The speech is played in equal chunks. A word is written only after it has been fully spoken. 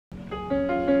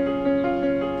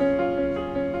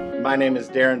My name is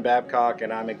Daron Babcock,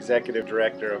 and I'm Executive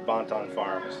Director of Bonton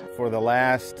Farms. For the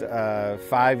last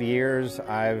 5 years,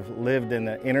 I've lived in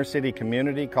an inner city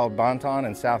community called Bonton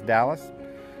in South Dallas.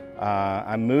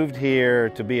 I moved here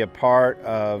to be a part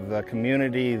of the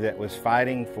community that was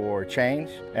fighting for change,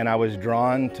 and I was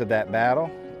drawn to that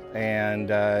battle and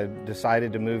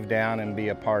decided to move down and be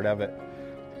a part of it.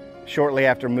 Shortly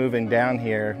after moving down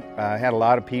here, I had a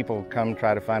lot of people come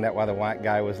try to find out why the white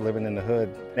guy was living in the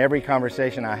hood. Every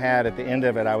conversation I had, at the end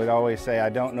of it, I would always say, I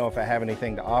don't know if I have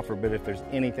anything to offer, but if there's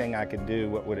anything I could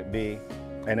do, what would it be?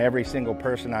 And every single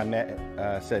person I met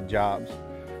said jobs.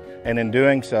 And in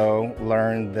doing so,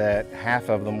 learned that half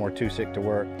of them were too sick to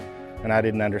work, and I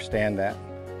didn't understand that.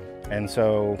 And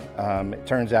so it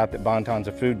turns out that Bonton's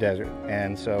a food desert,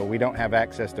 and so we don't have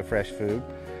access to fresh food.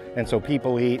 And so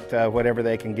people eat whatever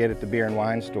they can get at the beer and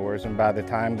wine stores, and by the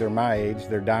time they're my age,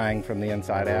 they're dying from the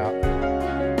inside out.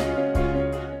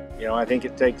 You know, I think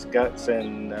it takes guts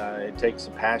and it takes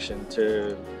a passion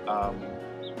to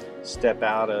step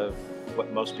out of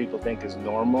what most people think is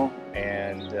normal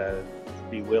and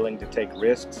be willing to take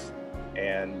risks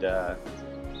and to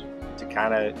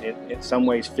kind of, in some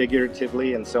ways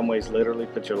figuratively, in some ways literally,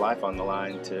 put your life on the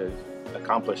line to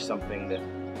accomplish something that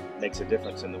makes a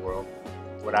difference in the world.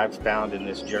 What I've found in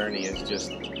this journey is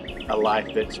just a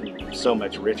life that's so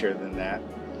much richer than that.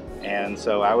 And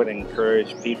so I would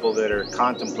encourage people that are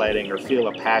contemplating or feel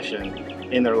a passion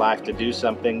in their life to do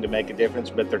something to make a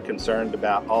difference, but they're concerned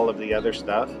about all of the other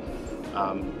stuff,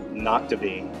 not to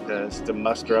be. To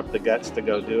muster up the guts to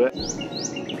go do it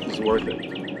is worth it.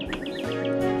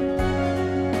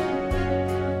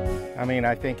 I mean,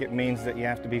 I think it means that you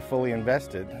have to be fully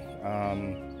invested.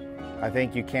 I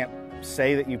think you can't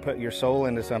say that you put your soul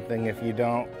into something if you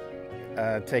don't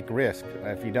take risk,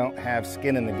 if you don't have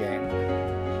skin in the game.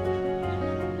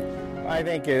 I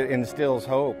think it instills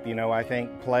hope. You know, I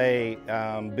think play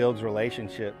builds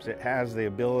relationships. It has the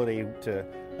ability to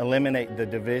eliminate the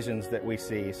divisions that we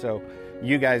see. So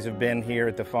you guys have been here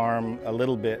at the farm a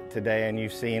little bit today, and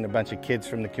you've seen a bunch of kids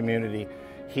from the community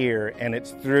here, and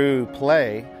it's through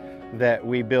play that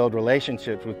we build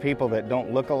relationships with people that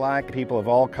don't look alike, people of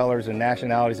all colors and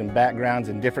nationalities and backgrounds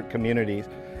in different communities,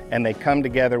 and they come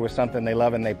together with something they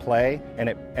love and they play,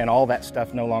 and all that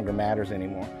stuff no longer matters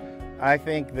anymore. I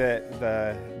think that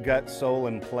the gut, soul,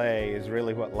 and play is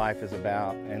really what life is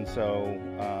about, and so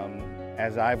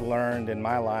as I've learned in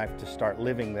my life to start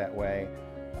living that way,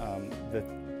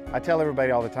 I tell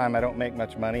everybody all the time I don't make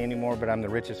much money anymore, but I'm the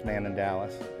richest man in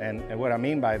Dallas. And what I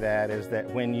mean by that is that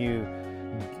when you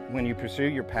pursue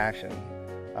your passion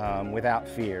without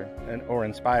fear or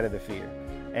in spite of the fear,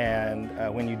 and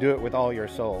when you do it with all your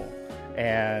soul,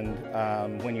 and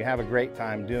when you have a great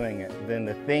time doing it, then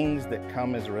the things that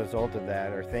come as a result of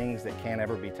that are things that can't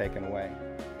ever be taken away.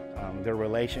 They're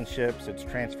relationships, it's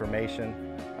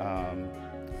transformation.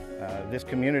 This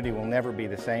community will never be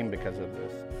the same because of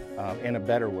this, in a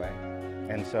better way.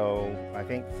 And so I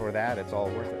think for that, it's all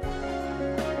worth it.